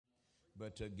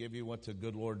but to give you what the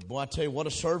good Lord. Boy, I tell you, what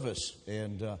a service.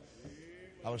 And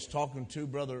I was talking to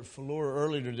Brother Fleur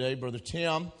earlier today, Brother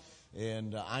Tim,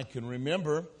 and I can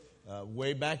remember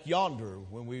way back yonder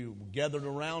when we gathered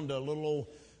around a little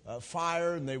old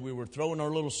fire, and we were throwing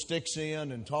our little sticks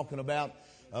in and talking about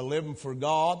living for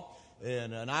God.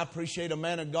 And I appreciate a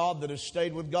man of God that has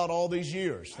stayed with God all these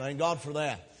years. Thank God for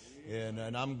that.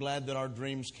 And I'm glad that our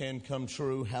dreams can come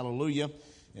true. Hallelujah.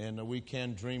 And we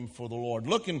can dream for the Lord.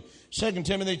 Look in 2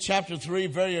 Timothy chapter 3,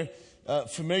 very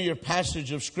familiar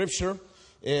passage of Scripture.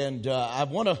 And I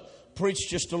want to preach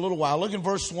just a little while. Look in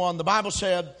verse 1. The Bible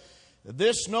said,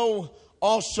 "This know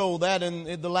also that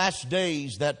in the last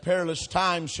days that perilous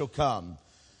times shall come.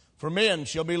 For men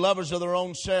shall be lovers of their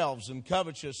own selves, and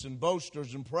covetous, and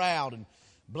boasters, and proud, and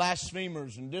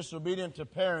blasphemers, and disobedient to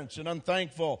parents, and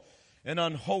unthankful, and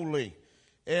unholy,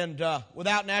 and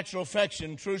without natural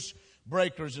affection, truce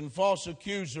breakers, and false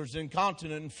accusers,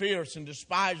 incontinent, and fierce, and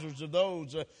despisers of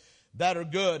those that are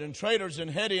good, and traitors,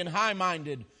 and heady, and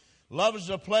high-minded, lovers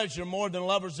of pleasure more than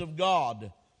lovers of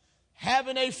God,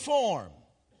 having a form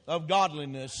of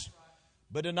godliness,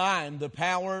 but denying the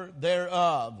power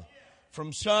thereof.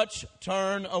 From such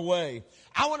turn away."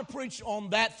 I want to preach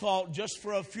on that thought just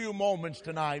for a few moments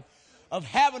tonight, of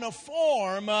having a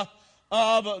form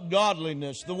of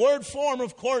godliness. The word form,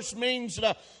 of course, means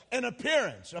an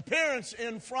appearance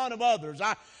in front of others.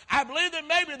 I believe that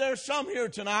maybe there's some here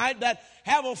tonight that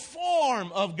have a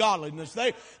form of godliness.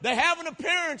 They have an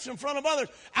appearance in front of others.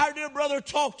 Our dear brother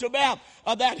talked about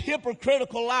that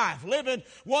hypocritical life, living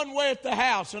one way at the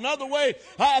house, another way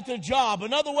at the job,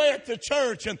 another way at the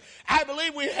church. And I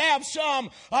believe we have some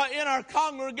in our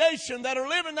congregation that are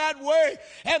living that way,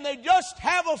 and they just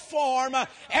have a form,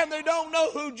 and they don't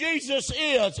know who Jesus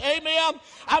is. Amen.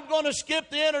 I'm going to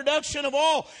skip the introduction of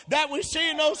all that we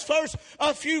see in those first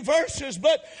few verses,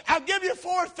 but I'll give you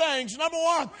four things. Number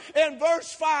one, in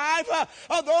verse 5,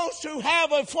 those who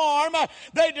have a form,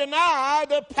 they deny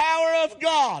the power of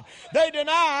God. They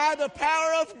deny the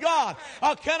power of God.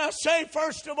 Can I say,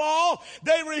 first of all,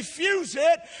 they refuse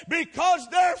it because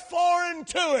they're foreign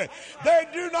to it. They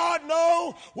do not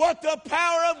know what the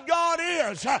power of God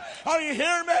is. Are you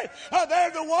hearing me?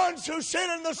 They're the ones who sit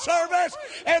in the service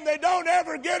and they don't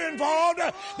ever get involved.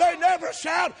 They never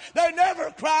shout. They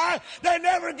never cry. They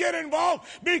never get involved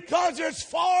because it's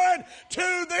foreign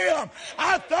to them.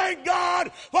 I thank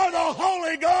God for the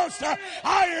Holy Ghost.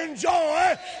 I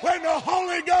enjoy when the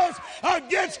Holy Ghost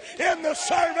gets in the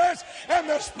service and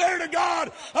the Spirit of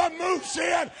God moves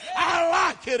in. I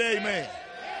like it, amen.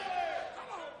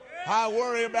 I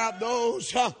worry about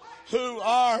those who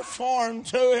are foreign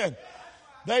to it.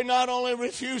 They not only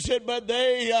refuse it, but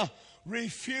they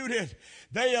refute it.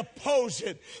 They oppose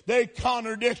it. They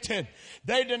contradict it.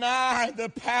 They deny the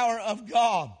power of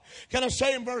God. Can I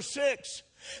say in verse 6,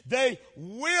 they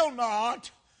will not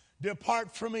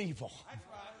depart from evil.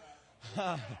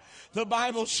 The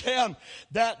Bible said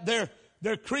that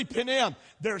they're creeping in.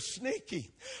 They're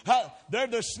sneaky. They're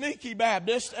the sneaky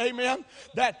Baptists, amen,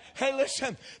 that, hey,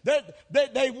 listen,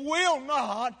 they will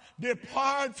not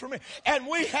depart from it. And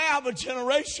we have a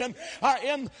generation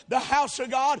in the house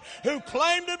of God who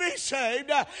claim to be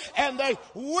saved, and they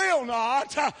will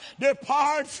not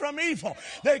depart from evil.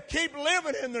 They keep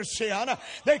living in their sin.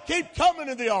 They keep coming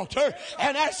to the altar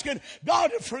and asking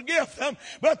God to forgive them,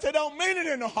 but they don't mean it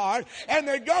in the heart, and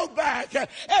they go back.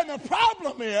 And the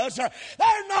problem is,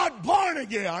 they're not born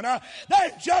again.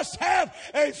 They just have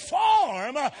a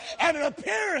form and an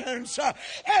appearance,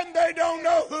 and they don't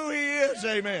know who He is.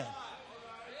 Amen.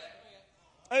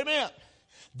 Amen.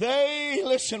 They,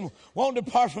 listen, won't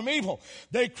depart from evil.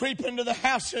 They creep into the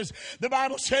houses, the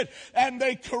Bible said, and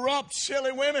they corrupt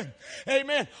silly women.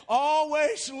 Amen.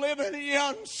 Always living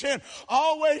in sin.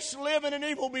 Always living in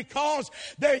evil because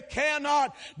they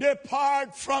cannot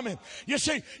depart from it. You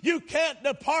see, you can't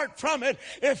depart from it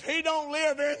if He don't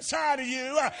live inside of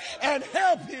you and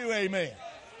help you. Amen.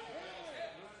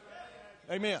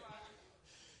 Amen.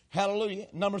 Hallelujah.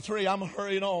 Number 3, I'm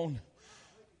hurrying on.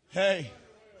 Hey.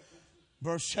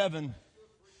 Verse 7,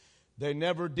 they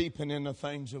never deepen in the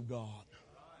things of God.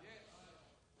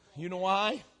 You know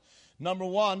why? Number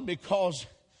 1, because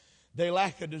they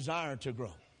lack a desire to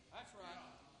grow.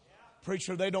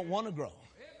 Preacher, they don't want to grow.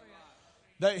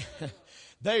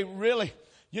 They really,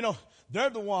 you know,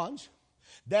 they're the ones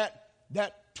that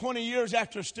 20 years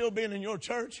after still being in your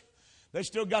church, they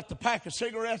still got the pack of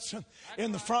cigarettes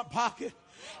in the front pocket,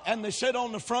 and they sit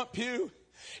on the front pew.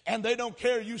 And they don't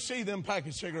care you see them pack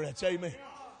of cigarettes. Amen.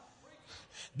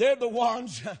 they're the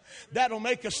ones that'll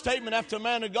make a statement after a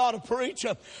man of God to preach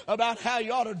about how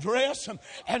you ought to dress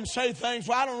and say things.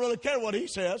 Well, I don't really care what he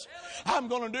says. I'm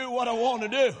going to do what I want to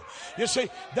do. You see,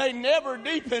 they never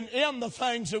deepen in the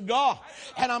things of God.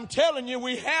 And I'm telling you,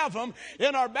 we have them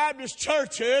in our Baptist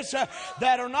churches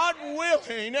that are not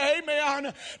willing,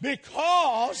 amen,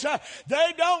 because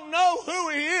they don't know who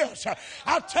he is.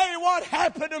 I'll tell you what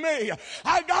happened to me.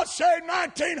 I got saved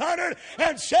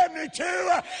 1972,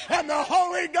 and the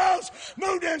Holy Ghost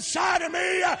moved inside of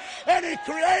me, and he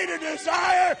created a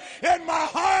desire in my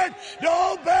heart to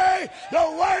obey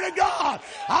the Word of God.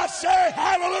 I say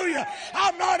hallelujah.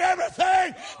 I'm not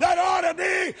everything that ought to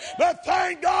be, but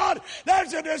thank God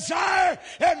there's a desire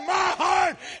in my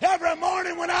heart every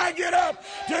morning when I get up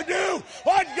to do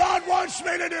what God wants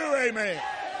me to do. Amen.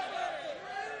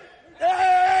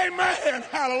 Amen.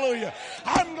 Hallelujah.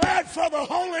 I'm glad for the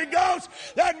Holy Ghost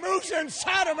that moves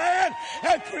inside a man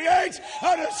and creates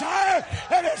a desire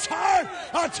in his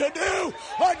heart to do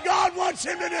what God wants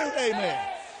him to do. Amen.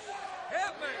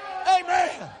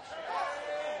 Amen.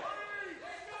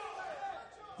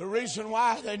 The reason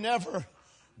why they never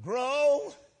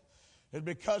grow is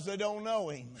because they don't know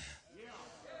him.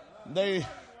 They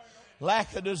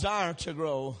lack a desire to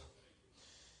grow.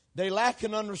 They lack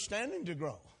an understanding to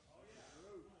grow.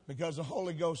 Because the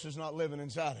Holy Ghost is not living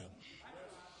inside of them.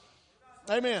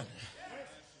 Amen.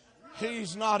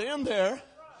 He's not in there.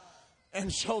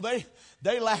 And so they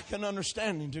lack an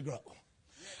understanding to grow.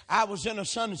 I was in a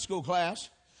Sunday school class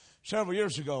several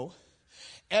years ago.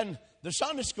 And the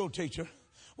Sunday school teacher,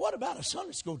 what about a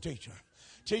Sunday school teacher?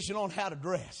 Teaching on how to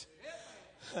dress.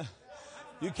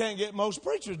 You can't get most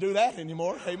preachers do that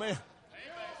anymore. Amen.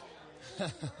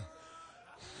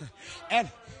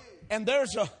 And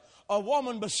there's a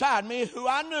woman beside me who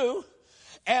I knew,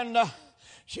 and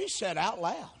she said out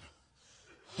loud,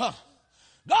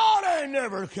 God ain't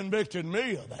never convicted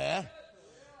me of that.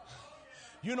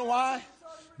 You know why?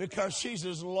 Because she's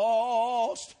as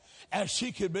lost as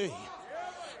she could be.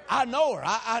 I know her.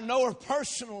 I know her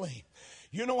personally.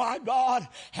 You know why God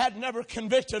had never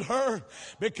convicted her?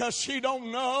 Because she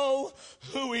don't know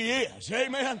who he is.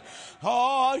 Amen.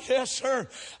 Oh, yes, sir.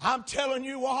 I'm telling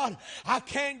you what, I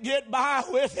can't get by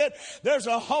with it. There's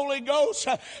a Holy Ghost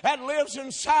that lives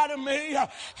inside of me.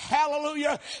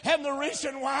 Hallelujah. And the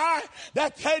reason why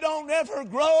that they don't ever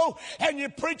grow, and you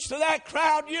preach to that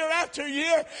crowd year after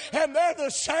year, and they're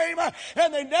the same,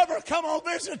 and they never come on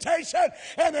visitation,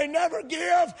 and they never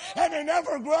give, and they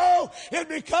never grow, is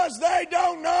because they don't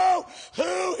know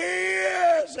who he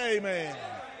is. Amen.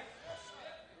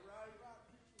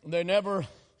 They never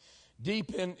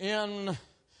deepen in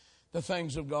the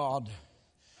things of God.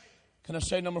 Can I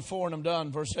say number 4 and I'm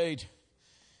done? Verse 8.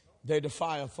 They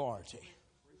defy authority.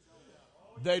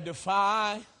 They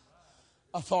defy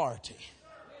authority.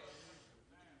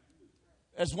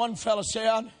 As one fellow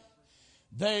said,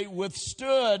 they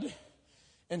withstood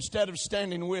instead of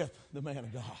standing with the man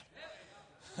of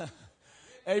God.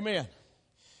 Amen.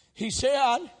 He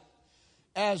said,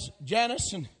 as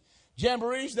Jannes and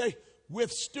Jambres, they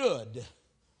withstood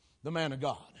the man of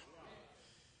God.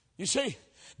 You see,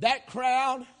 that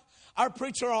crowd, our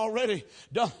preacher already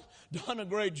done a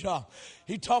great job.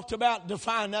 He talked about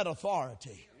defying that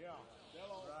authority.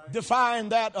 Defying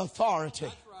that authority.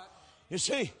 You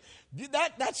see,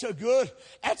 that's a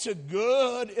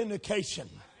good indication.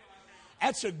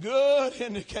 That's a good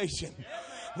indication.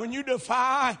 When you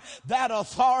defy that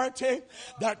authority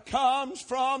that comes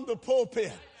from the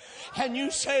pulpit, and you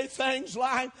say things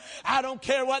like, I don't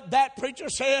care what that preacher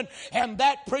said, and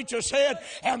that preacher said,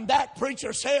 and that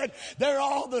preacher said, they're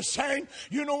all the same.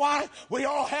 You know why? We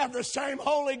all have the same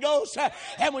Holy Ghost,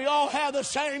 and we all have the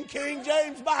same King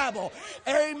James Bible.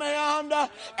 Amen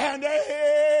and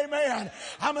amen.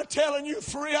 I'm telling you,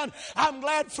 friend, I'm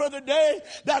glad for the day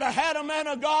that I had a man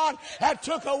of God that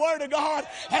took a word of God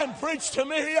and preached to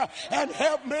me and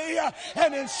helped me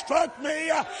and instruct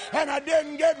me, and I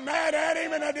didn't get mad at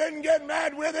him, and I didn't get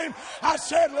mad with him. I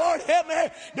said, Lord, help me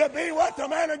to be what the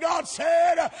man of God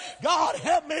said. God,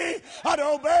 help me to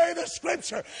obey the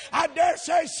scripture. I dare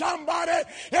say somebody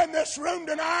in this room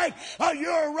tonight,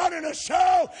 you're running a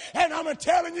show, and I'm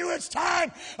telling you it's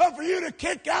time for you to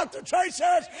kick out the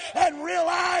traces and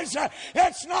realize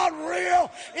it's not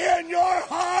real in your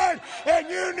heart, and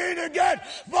you need to get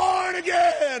born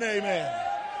again. Amen.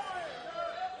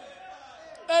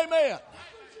 Amen.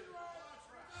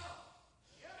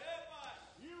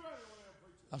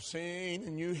 I've seen,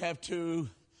 and you have too,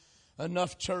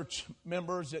 enough church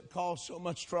members that cause so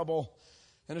much trouble,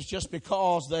 and it's just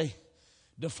because they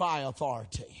defy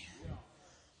authority.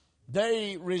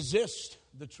 They resist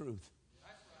the truth.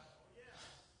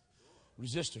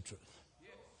 Resist the truth.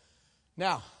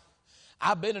 Now,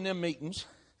 I've been in them meetings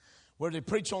where they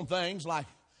preach on things like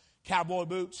cowboy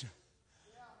boots.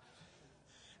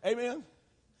 Amen?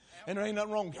 And there ain't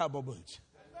nothing wrong with cowboy boots.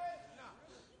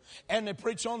 And they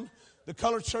preach on the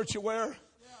colored shirt you wear.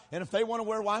 And if they want to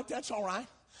wear white, that's all right.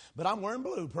 But I'm wearing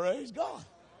blue. Praise God.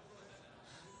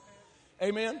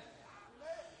 Amen?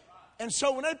 And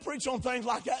so when they preach on things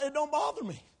like that, it don't bother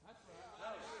me.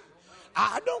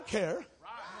 I don't care.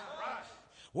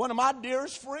 One of my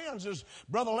dearest friends is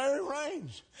Brother Larry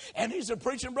Raines. And he's a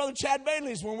preaching Brother Chad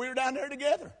Bailey's when we were down there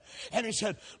together. And he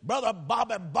said, Brother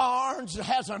Bobby Barnes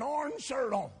has an orange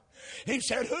shirt on. He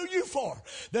said, who you for?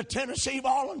 The Tennessee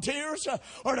Volunteers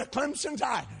or the Clemson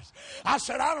Tigers? I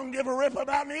said, I don't give a rip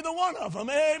about neither one of them.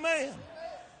 Amen.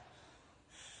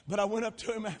 But I went up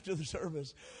to him after the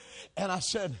service and I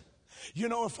said, you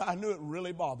know, if I knew it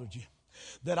really bothered you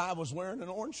that I was wearing an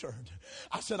orange shirt,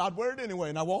 I said, I'd wear it anyway.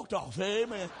 And I walked off.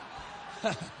 Amen.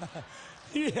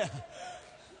 Yeah.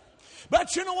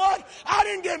 But you know what? I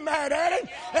didn't get mad at him.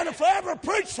 And if I ever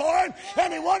preached for him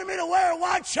and he wanted me to wear a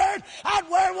white shirt, I'd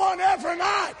wear one every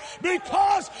night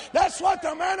because that's what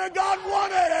the man of God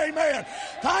wanted. Amen.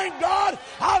 Thank God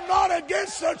I'm not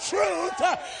against the truth.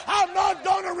 I'm not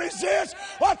going to resist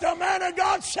what the man of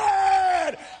God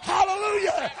said.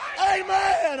 Hallelujah.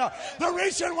 Amen. The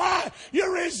reason why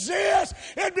you resist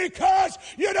is because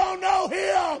you don't know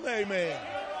him. Amen.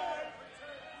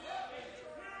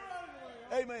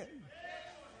 Amen.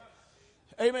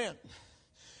 Amen.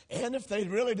 And if they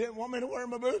really didn't want me to wear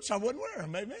my boots, I wouldn't wear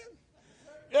them. Amen.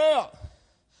 Yeah.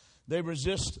 They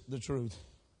resist the truth.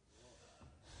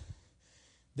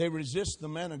 They resist the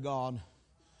man of God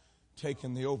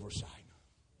taking the oversight.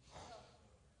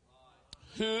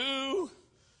 Who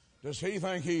does he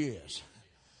think he is?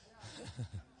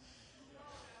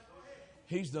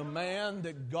 He's the man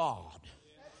that God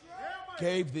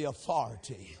gave the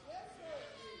authority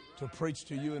to preach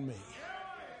to you and me.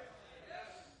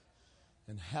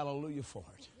 And hallelujah for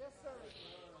it.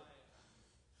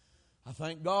 I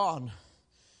thank God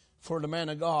for the man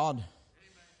of God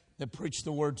that preached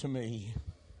the word to me.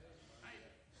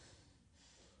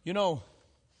 You know,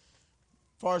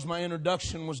 as far as my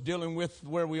introduction was dealing with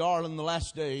where we are in the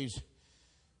last days,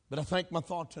 but I think my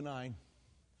thought tonight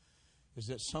is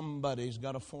that somebody's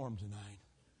got a form tonight.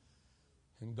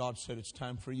 And God said it's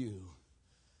time for you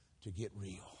to get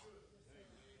real.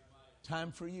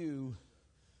 Time for you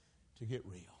to get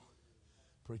real.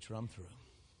 Preacher, I'm through.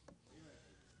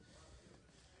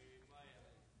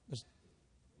 Yes,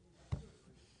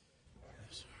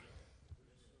 sir.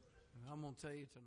 I'm going to tell you tonight.